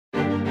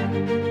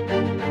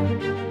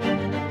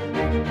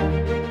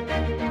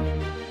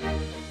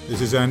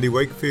This is Andy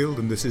Wakefield,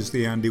 and this is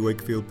the Andy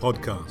Wakefield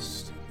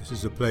Podcast. This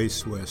is a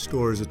place where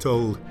stories are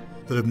told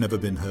that have never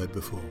been heard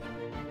before.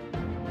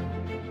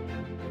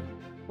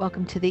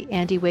 Welcome to the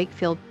Andy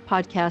Wakefield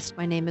Podcast.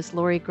 My name is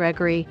Lori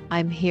Gregory.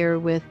 I'm here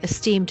with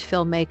esteemed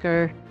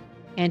filmmaker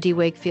Andy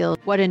Wakefield.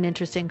 What an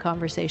interesting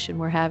conversation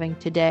we're having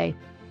today.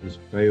 It has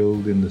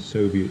failed in the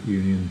Soviet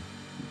Union,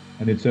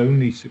 and it's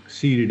only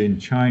succeeded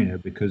in China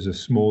because a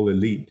small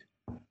elite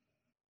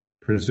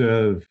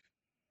preserve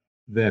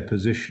their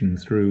position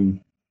through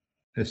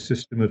a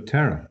system of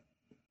terror.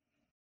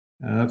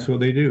 And that's what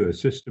they do, a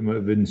system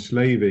of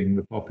enslaving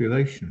the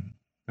population.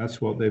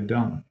 That's what they've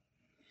done.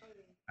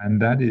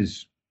 And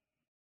that's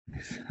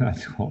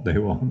what they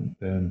want.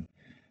 Then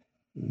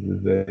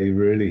they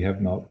really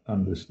have not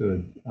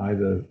understood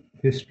either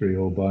history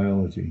or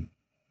biology.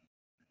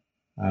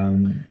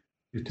 So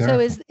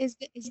is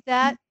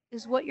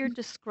what you're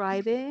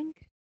describing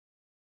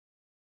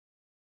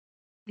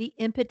the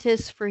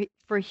impetus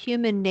for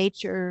human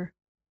nature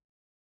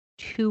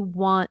to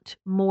want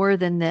more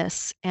than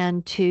this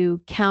and to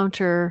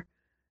counter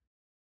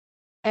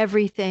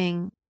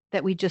everything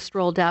that we just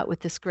rolled out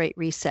with this great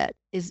reset?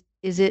 Is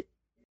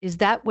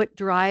that what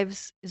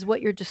drives, is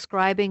what you're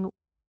describing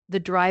the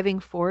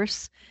driving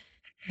force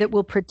that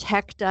will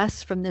protect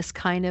us from this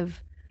kind of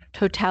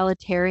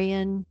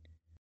totalitarian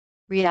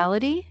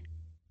reality?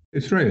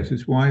 It's right.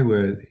 It's why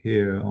we're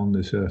here on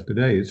this earth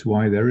today. It's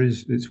why there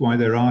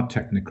are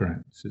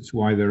technocrats. It's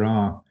why there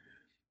are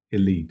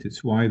elite.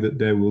 It's why that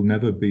there will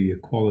never be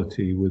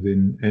equality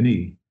within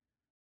any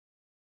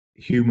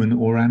human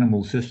or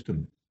animal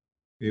system.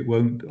 It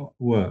won't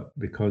work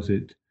because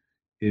it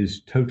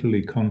is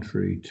totally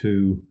contrary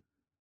to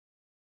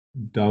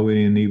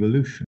Darwinian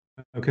evolution.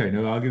 Okay,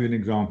 now I'll give you an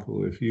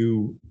example.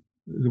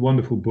 The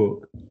wonderful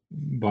book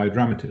by a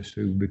dramatist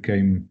who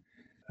became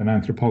an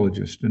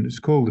anthropologist, and it's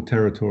called The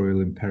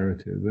Territorial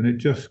Imperative. And it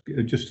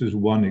just as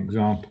one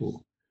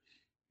example,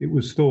 it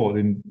was thought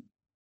when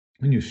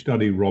you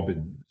study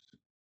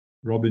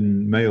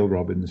male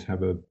robins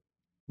have a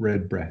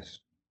red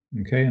breast,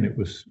 okay? And it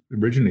was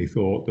originally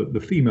thought that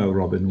the female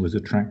robin was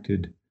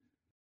attracted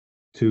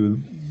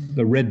to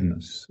the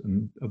redness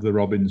of the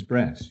robin's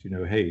breast,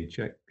 hey,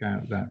 check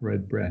out that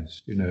red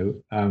breast,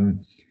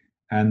 and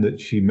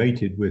that she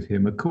mated with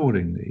him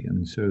accordingly.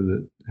 And so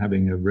that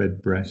having a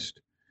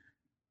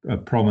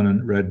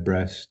prominent red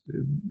breast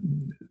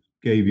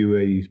gave you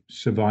a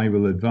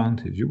survival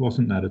advantage. It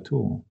wasn't that at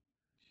all.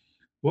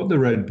 What the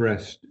red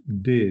breast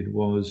did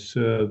was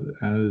serve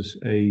as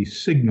a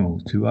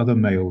signal to other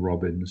male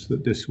robins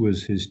that this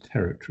was his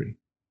territory.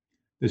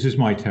 This is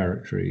my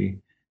territory,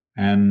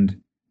 and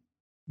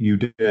you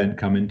daren't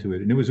come into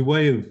it. And it was a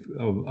way of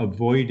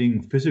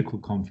avoiding physical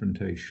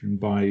confrontation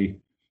by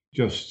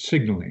just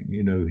signaling,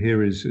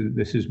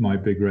 this is my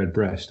big red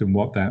breast. And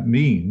what that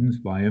means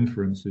by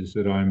inference is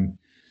that I'm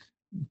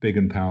big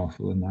and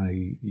powerful.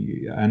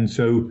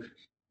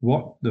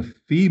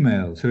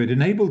 So it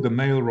enabled the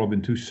male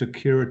robin to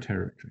secure a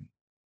territory.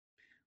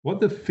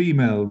 What the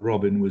female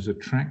robin was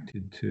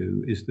attracted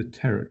to is the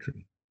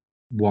territory.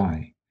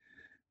 Why?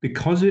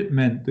 Because it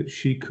meant that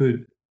she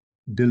could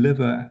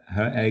deliver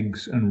her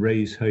eggs and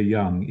raise her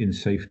young in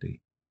safety,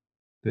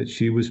 that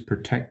she was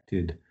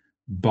protected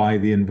by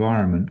the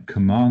environment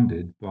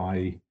commanded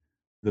by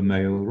the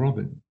male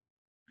robin.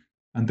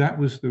 And that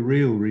was the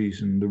real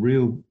reason, the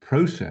real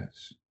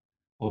process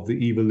of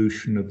the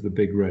evolution of the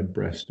big red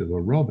breast of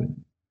a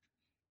robin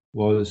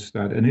was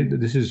that,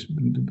 this is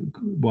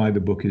why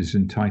the book is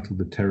entitled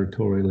The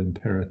Territorial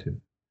Imperative.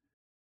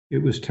 It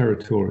was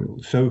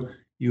territorial. So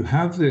you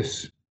have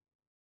this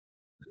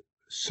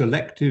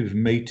selective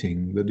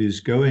mating that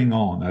is going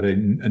on,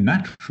 a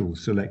natural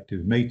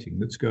selective mating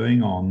that's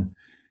going on,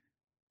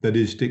 that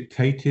is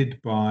dictated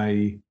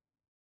by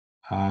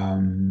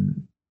the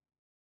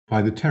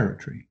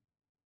territory.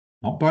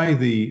 Not by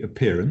the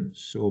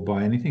appearance or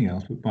by anything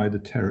else, but by the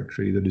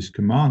territory that is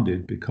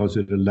commanded, because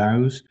it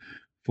allows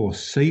for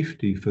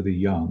safety for the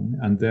young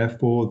and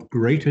therefore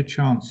greater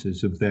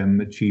chances of them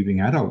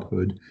achieving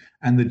adulthood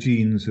and the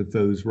genes of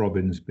those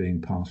robins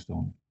being passed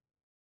on.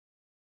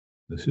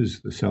 This is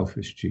the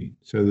selfish gene.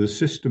 So the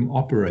system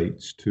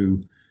operates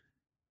to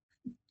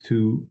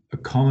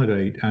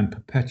accommodate and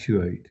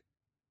perpetuate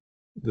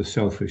the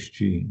selfish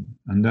gene.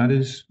 And that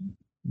is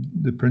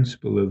the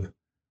principle of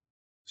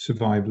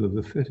survival of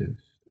the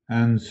fittest.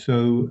 And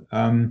so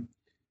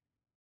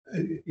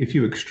if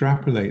you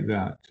extrapolate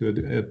that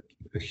to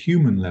a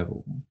human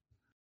level,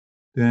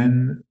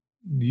 then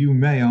you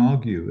may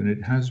argue, and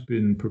it has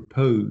been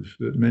proposed,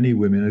 that many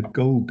women are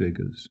gold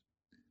diggers.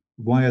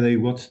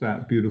 What's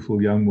that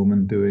beautiful young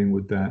woman doing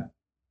with that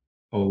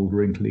old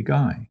wrinkly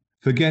guy?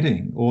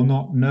 Forgetting or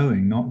not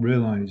knowing, not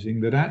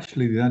realizing that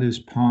actually that is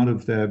part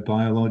of their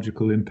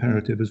biological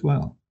imperative as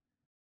well.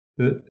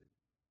 That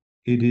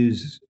it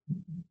is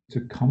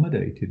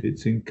accommodated,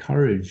 it's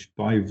encouraged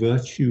by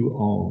virtue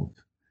of,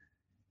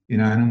 in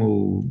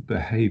animal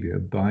behavior,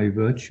 by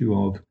virtue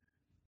of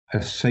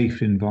a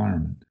safe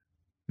environment.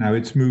 Now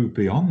it's moved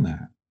beyond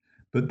that,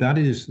 but that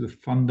is the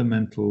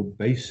fundamental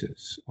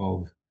basis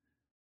of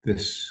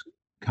this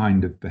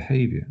kind of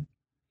behavior.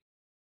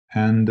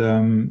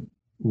 And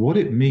what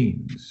it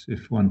means,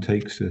 if one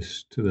takes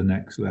this to the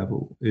next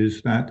level,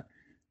 is that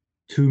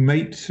to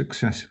mate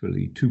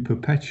successfully, to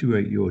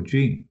perpetuate your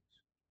genes,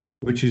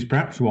 which is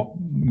perhaps what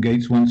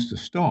Gates wants to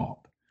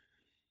stop,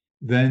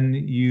 then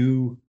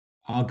you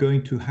are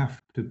going to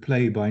have to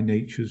play by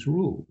nature's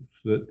rules,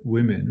 that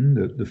women,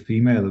 that the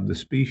female of the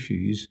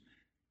species,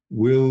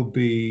 will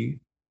be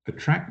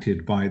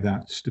attracted by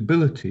that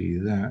stability,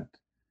 that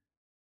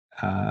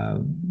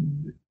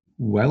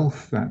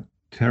wealth, that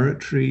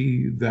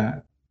territory,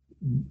 that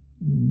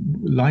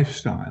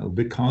lifestyle,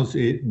 because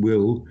it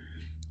will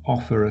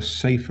offer a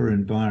safer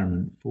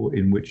environment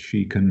in which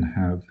she can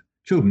have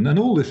children. And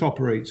all this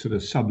operates at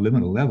a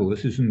subliminal level.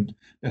 This isn't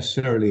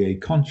necessarily a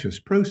conscious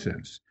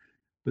process,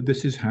 but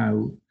this is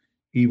how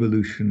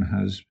evolution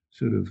has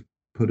sort of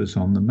put us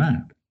on the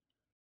map.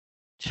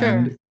 Sure.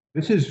 And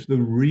this is the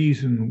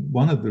reason,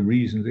 one of the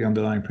reasons, the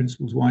underlying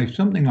principles why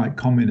something like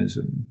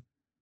communism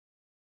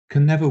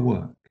can never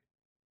work.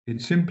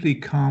 It simply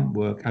can't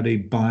work at a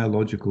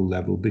biological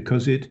level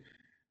because it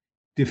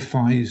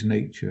defies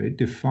nature. It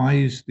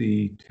defies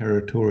the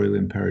territorial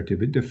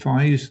imperative. It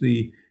defies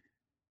the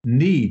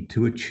need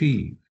to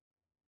achieve.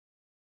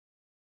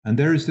 And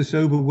there is this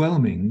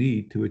overwhelming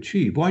need to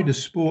achieve. Why do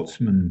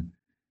sportsmen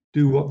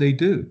do what they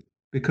do?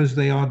 Because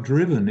they are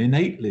driven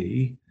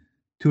innately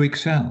to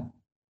excel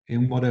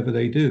in whatever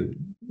they do.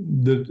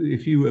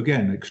 If you,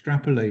 again,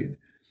 extrapolate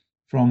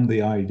from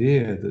the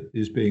idea that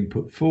is being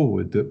put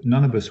forward that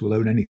none of us will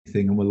own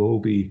anything and we'll all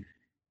be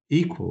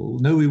equal,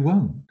 no, we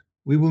won't.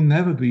 We will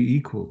never be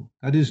equal.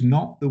 That is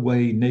not the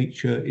way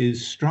nature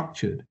is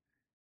structured,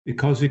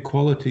 because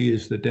equality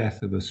is the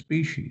death of a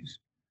species.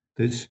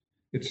 It's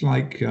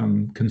like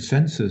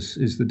consensus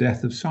is the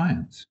death of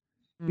science.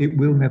 Mm-hmm. It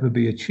will never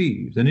be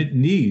achieved, and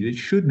it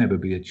should never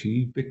be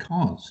achieved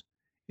because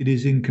it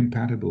is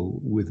incompatible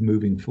with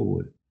moving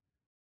forward.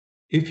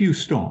 If you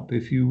stop,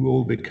 if you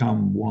all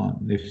become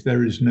one, if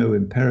there is no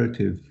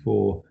imperative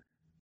for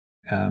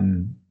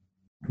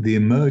the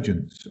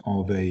emergence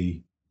of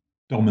a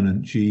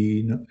dominant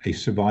gene, a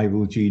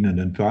survival gene, an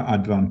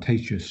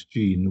advantageous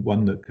gene,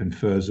 one that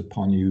confers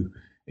upon you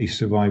a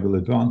survival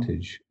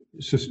advantage,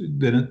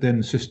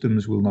 then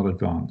systems will not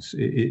advance.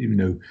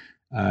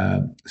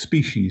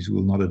 Species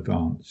will not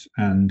advance,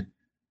 and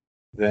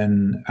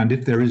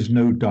if there is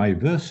no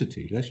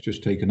diversity, let's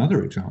just take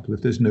another example.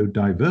 If there's no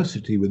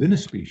diversity within a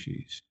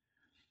species,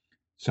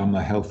 some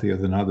are healthier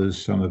than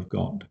others. Some have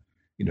got,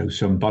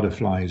 some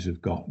butterflies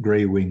have got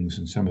grey wings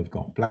and some have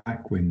got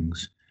black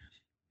wings.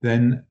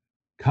 Then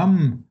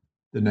come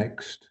the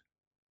next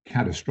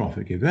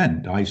catastrophic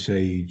event, ice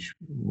age,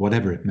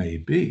 whatever it may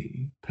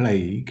be,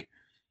 plague,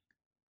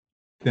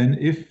 then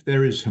if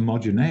there is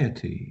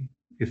homogeneity,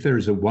 if there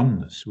is a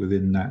oneness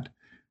within that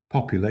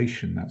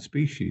population, that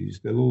species,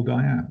 they'll all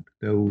die out.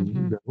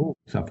 They'll all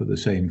suffer the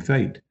same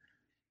fate.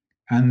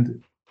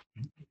 And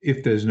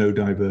if there's no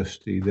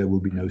diversity, there will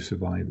be no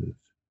survivors,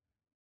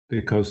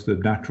 because the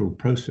natural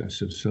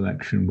process of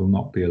selection will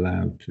not be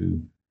allowed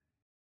to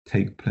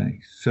take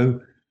place. So,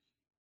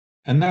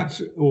 and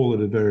that's all at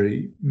a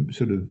very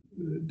sort of,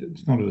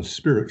 it's not at a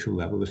spiritual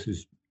level, this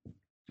is,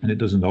 and it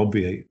doesn't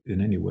obviate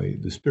in any way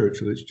the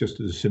spiritual, it's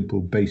just as a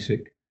simple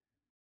basic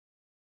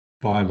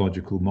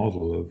biological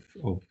model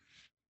of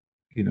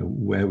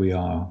where we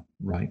are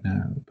right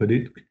now.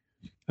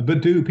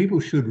 But people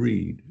should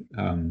read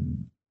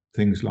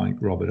things like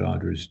Robert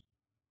Adair's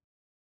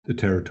The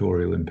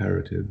Territorial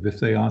Imperative if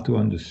they are to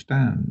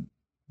understand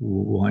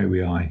why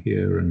we are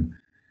here and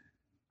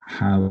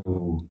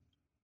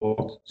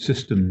what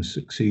systems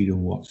succeed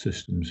and what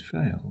systems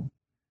fail.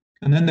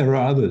 And then there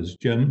are others,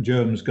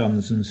 Germs,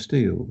 Guns and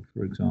Steel,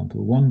 for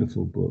example, a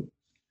wonderful book,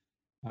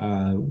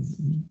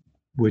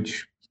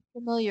 which...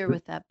 Familiar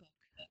with that book.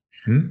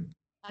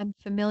 I'm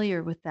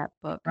familiar with that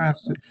book.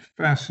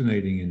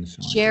 Fascinating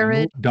insight.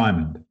 Jared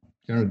Diamond.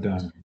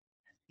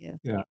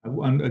 Yeah.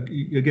 And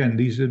again,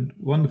 these are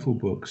wonderful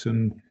books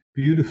and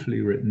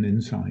beautifully written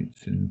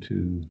insights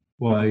into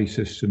why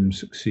systems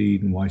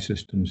succeed and why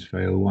systems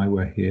fail, why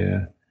we're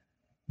here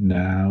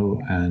now,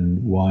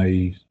 and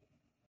why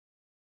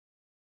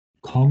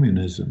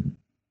communism,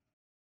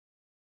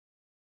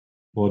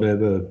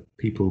 whatever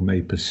people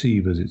may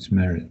perceive as its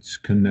merits,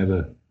 can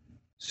never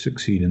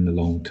succeed in the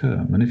long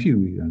term. And if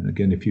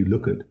you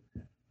look at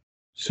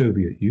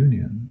Soviet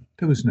Union,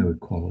 there was no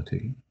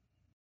equality.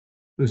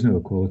 There was no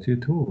equality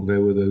at all.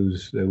 There were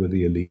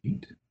the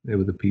elite, there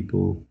were the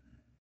people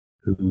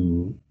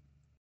who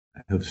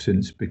have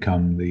since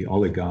become the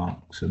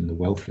oligarchs and the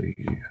wealthy.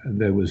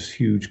 There was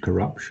huge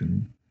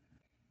corruption.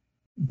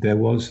 There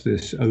was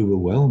this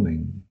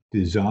overwhelming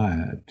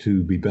desire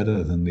to be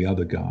better than the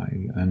other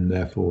guy, and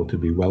therefore to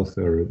be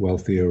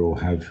wealthier or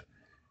have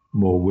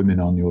more women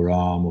on your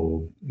arm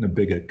or a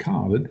bigger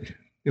car. But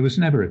there was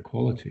never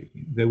equality.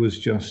 There was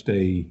just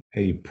a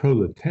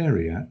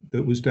proletariat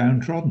that was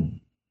downtrodden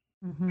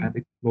and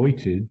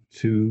exploited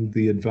to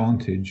the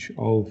advantage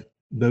of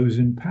those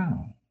in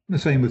power. The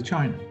same with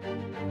China.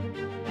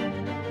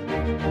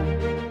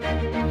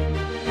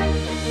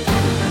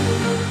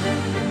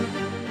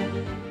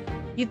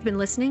 You've been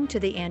listening to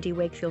the Andy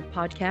Wakefield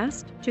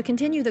podcast. To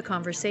continue the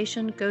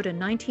conversation, go to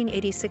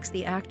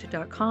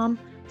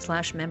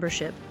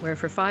 1986theact.com/membership, where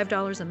for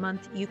 $5 a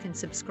month, you can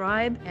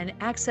subscribe and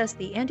access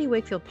the Andy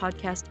Wakefield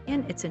podcast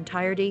in its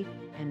entirety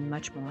and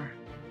much more.